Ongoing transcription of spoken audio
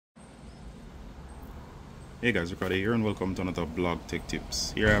Hey guys, Ricardo here and welcome to another blog tech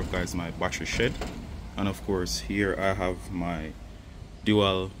tips. Here I have guys my battery shed, and of course here I have my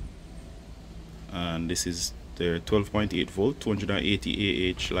dual, and this is the 12.8 volt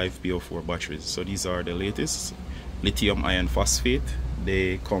 280ah LiFePo4 batteries. So these are the latest lithium iron phosphate.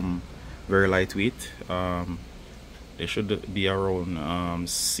 They come very lightweight. They should be around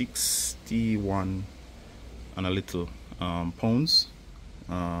 61 and a little pounds.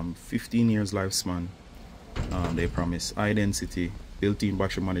 15 years lifespan. They promise high density built-in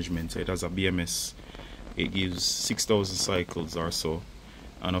battery management, so it has a BMS. It gives 6,000 cycles or so,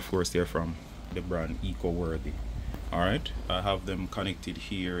 and of course they're from the brand Eco-Worthy. Alright, I have them connected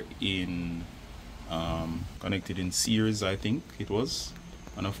here in series, I think it was,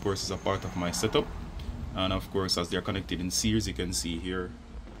 and of course it's a part of my setup. And of course, as they're connected in series, you can see here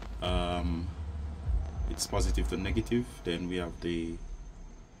it's positive to negative. Then we have the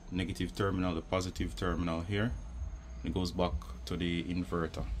negative terminal, the positive terminal here. It goes back to the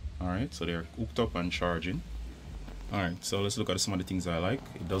inverter. Alright, so they're hooked up and charging. Alright, so let's look at some of the things I like.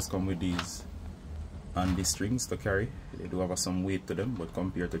 It does come with these handy strings to carry. They do have some weight to them, but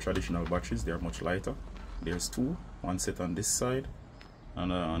compared to traditional batteries, they are much lighter. There's two, one set on this side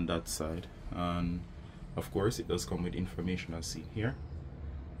and on that side. And of course, it does come with information as seen here.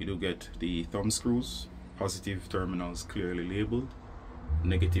 You do get the thumb screws, positive terminals clearly labeled,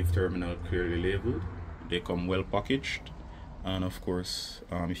 negative terminal clearly labeled. They come well packaged, and of course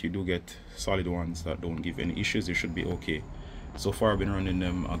if you do get solid ones that don't give any issues, you should be okay. So far I've been running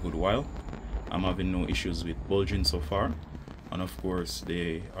them a good while. I'm having no issues with bulging so far, and of course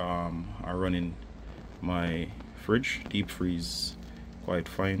they are running my fridge, deep freeze, quite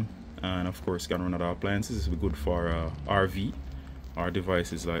fine. And of course can run other appliances. It's good for RV or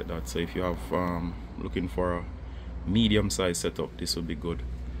devices like that. So if you have looking for a medium-sized setup, this will be good.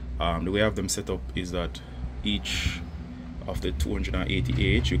 The way I have them set up is that each of the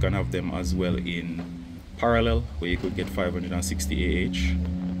 280ah, you can have them as well in parallel, where you could get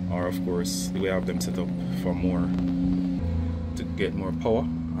 560ah, or of course the way I have them set up for more, to get more power,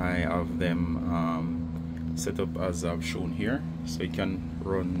 I have them set up as I've shown here. So you can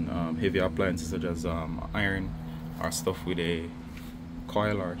run heavy appliances such as iron or stuff with a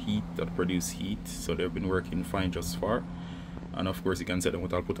coil or heat that produce heat. So they've been working fine just far. And of course you can set them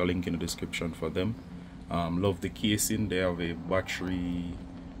with, I'll put a link in the description for them. Love the casing. They have a battery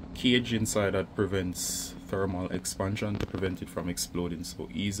cage inside that prevents thermal expansion, to prevent it from exploding so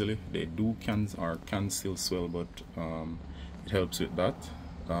easily. They can still swell, but it helps with that.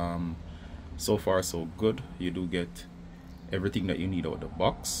 So far so good. You do get everything that you need out of the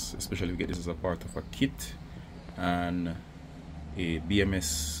box, especially if you get this as a part of a kit. And a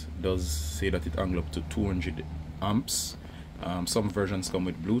BMS does say that it angles up to 200 amps. Some versions come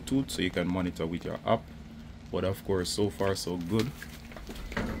with Bluetooth, so you can monitor with your app, but of course so far so good.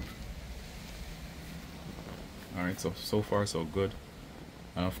 Alright, so far so good.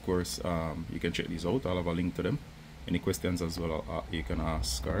 And of course you can check these out. I'll have a link to them. Any questions as well, you can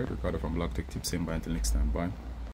ask. Alright, Ricardo from Blog Tech Tips, saying bye until next time. Bye.